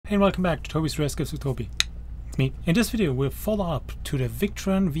and welcome back to Tobi's Rescues with Tobi. It's me. In this video we'll follow up to the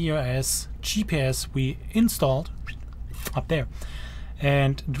Victron VRS GPS we installed up there.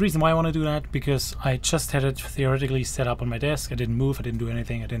 And the reason why I want to do that, because I just had it theoretically set up on my desk. I didn't move, I didn't do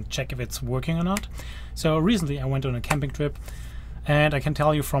anything, I didn't check if it's working or not. So recently I went on a camping trip, and I can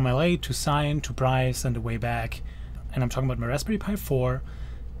tell you from LA to Sign to Bryce and the way back, and I'm talking about my Raspberry Pi 4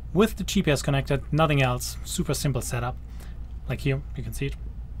 with the GPS connected, nothing else, super simple setup. Like here, you can see it.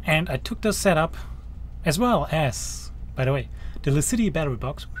 And I took this setup as well as, by the way, the Lucidity battery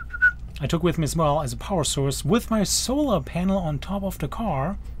box. I took with me as well as a power source with my solar panel on top of the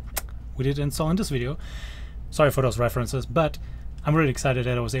car. We did install in this video. Sorry for those references, but I'm really excited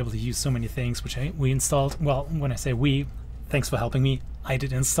that I was able to use so many things which we installed. Well, when I say we, thanks for helping me. I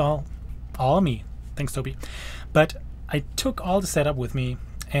did install all me. Thanks, Tobi. But I took all the setup with me,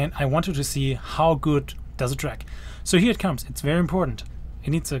 and I wanted to see how good does it track. So here it comes. It's very important. It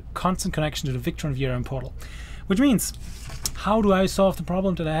needs a constant connection to the Victron VRM Portal, which means, how do I solve the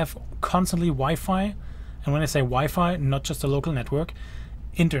problem that I have constantly Wi-Fi? And when I say Wi-Fi, not just a local network,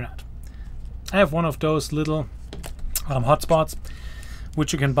 internet. I have one of those little hotspots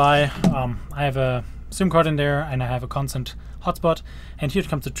which you can buy. I have a SIM card in there, and I have a constant hotspot. And here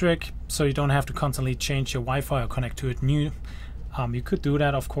comes the trick, so you don't have to constantly change your Wi-Fi or connect to it new. You could do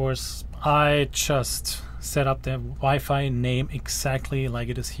that, of course. I just set up the Wi-Fi name exactly like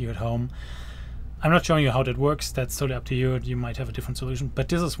it is here at home. I'm not showing you how that works. That's totally up to you. You might have a different solution, but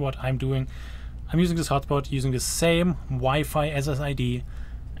this is what I'm doing. I'm using this hotspot, using the same Wi-Fi SSID,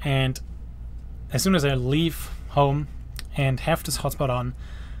 and as soon as I leave home and have this hotspot on,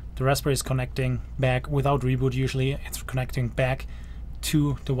 the Raspberry is connecting back without reboot. Usually it's connecting back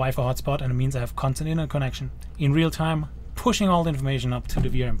to the Wi-Fi hotspot, and it means I have constant internet connection in real time, pushing all the information up to the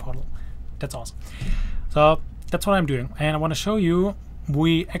VRM portal. That's awesome. So that's what I'm doing, and I want to show you.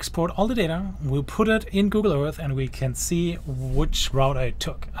 We export all the data, we'll put it in Google Earth, and we can see which route I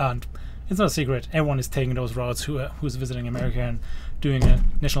took. And it's not a secret, everyone is taking those routes who's visiting America and doing a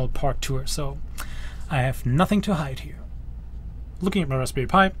national park tour, so I have nothing to hide here. Looking at my Raspberry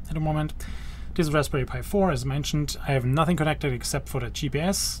Pi at the moment, this is Raspberry Pi 4, as mentioned. I have nothing connected except for the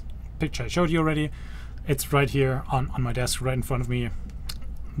GPS picture I showed you already. It's right here on my desk, right in front of me.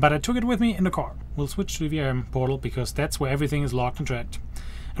 But I took it with me in the car. We'll switch to the VRM portal because that's where everything is logged and tracked.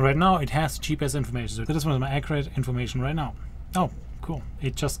 And right now it has GPS information. So this one is my accurate information right now. Oh, cool.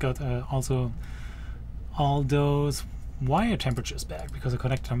 It just got also all those wire temperatures back because I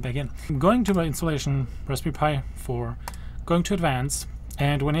connected them back in. I'm going to my installation Raspberry Pi 4, going to advanced,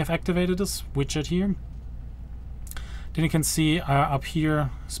 and when I have activated this widget here, then you can see up here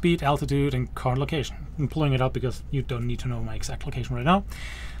speed, altitude, and current location. I'm pulling it up because you don't need to know my exact location right now.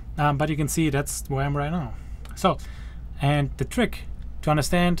 But you can see that's where I am right now. So, and the trick to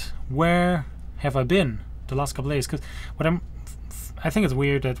understand where have I been the last couple days, because I think it's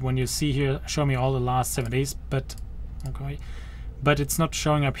weird that when you see here, show me all the last 7 days, but okay, but it's not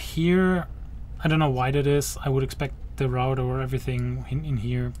showing up here. I don't know why that is. I would expect the route or everything in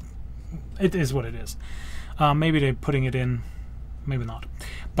here. It is what it is. Maybe they're putting it in, maybe not.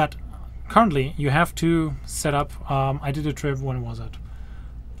 But currently you have to set up, I did a trip, when was it?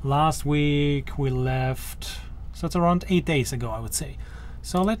 Last week we left, so it's around 8 days ago, I would say.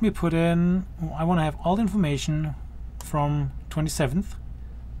 So let me put in, I want to have all the information from 27th.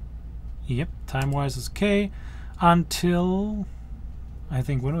 Yep, time-wise is okay. Until, I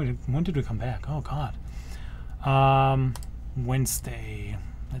think, when did we come back? Oh God. Wednesday.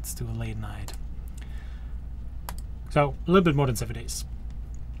 Let's do a late night. So a little bit more than 7 days.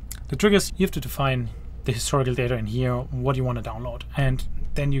 The trick is you have to define the historical data in here, what you want to download, and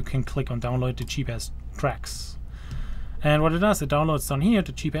then you can click on download the GPS tracks. And what it does, it downloads down here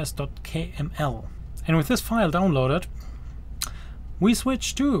to gps.kml. And with this file downloaded, we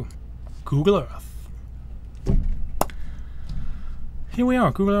switch to Google Earth. Here we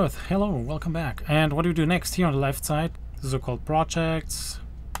are, Google Earth. Hello, welcome back. And what do we do next here on the left side? These are called projects.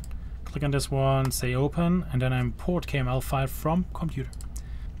 Click on this one, say open, and then I import KML file from computer.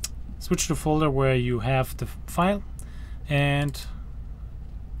 Switch to the folder where you have the file and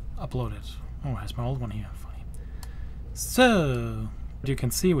upload it. Oh, it has my old one here. Funny. So you can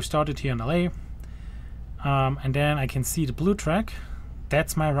see we started here in LA, and then I can see the blue track.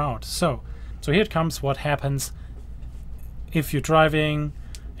 That's my route. So here it comes. What happens if you're driving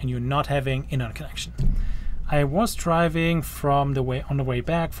and you're not having internet connection? I was driving on the way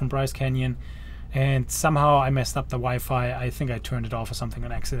back from Bryce Canyon, and somehow I messed up the Wi-Fi. I think I turned it off or something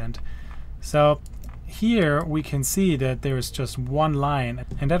on accident. So here we can see that there is just one line,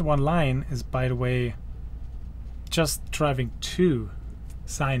 and that one line is, by the way, just driving to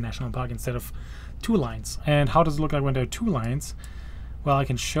Zion National Park instead of 2 lines. And how does it look like when there are 2 lines? Well, I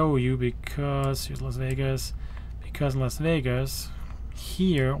can show you, because here's Las Vegas. Because in Las Vegas,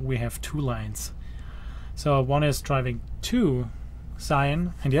 here we have 2 lines. So one is driving to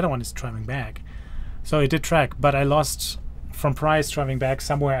Zion and the other one is driving back. So it did track, but I lost from price driving back.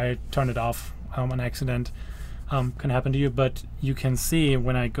 Somewhere I turned it off on accident. Can happen to you, but you can see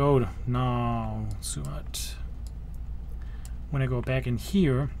when I go now, zoom out. When I go back in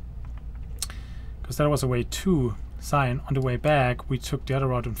here, because that was a way to Zion, on the way back we took the other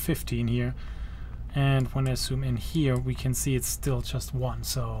route on 15 here, and when I zoom in here we can see it's still just 1.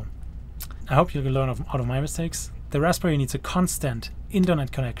 So I hope you can learn out of my mistakes. The Raspberry needs a constant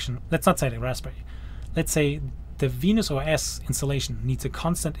internet connection. Let's not say the Raspberry, let's say the VenusOS installation needs a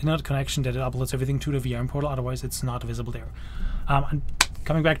constant internet connection that it uploads everything to the VRM portal, otherwise it's not visible there. And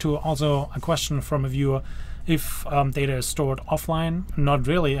coming back to also a question from a viewer, if data is stored offline, not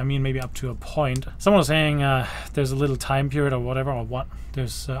really. I mean, maybe up to a point. Someone was saying there's a little time period or whatever, or what,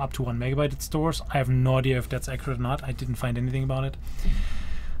 there's up to 1 megabyte it stores. I have no idea if that's accurate or not. I didn't find anything about it.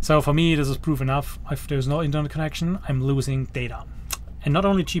 So for me, this is proof enough. If there's no internet connection, I'm losing data. And not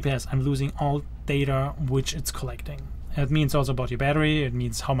only GPS, I'm losing all data which it's collecting. It means also about your battery, it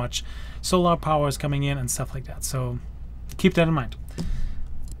means how much solar power is coming in and stuff like that. So keep that in mind.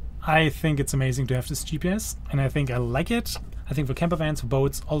 I think it's amazing to have this GPS, and I think I like it. I think for camper vans, for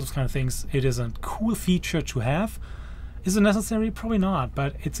boats, all those kind of things, it is a cool feature to have. Is it necessary? Probably not,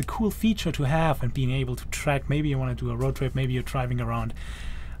 but it's a cool feature to have, and being able to track. Maybe you want to do a road trip, maybe you're driving around.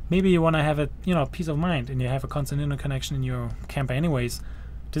 Maybe you want to have a peace of mind and you have a constant internet connection in your camper anyways.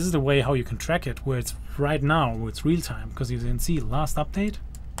 This is the way how you can track it, where it's right now, where it's real time, because you can see last update,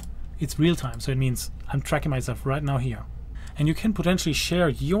 it's real time. So it means I'm tracking myself right now here. And you can potentially share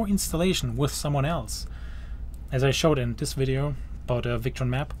your installation with someone else, as I showed in this video about a Victron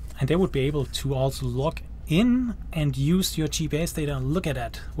Map, and they would be able to also log in and use your GPS data and look at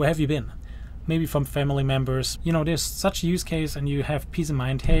that. Where have you been? Maybe from family members. There's such a use case and you have peace of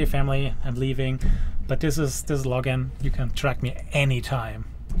mind. Hey family, I'm leaving, but this is login. You can track me anytime.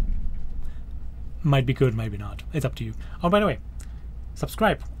 Might be good, maybe not. It's up to you. Oh, by the way,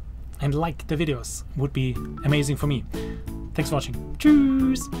 subscribe and like the videos. Would be amazing for me. Thanks for watching.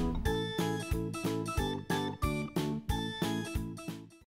 Tschüss!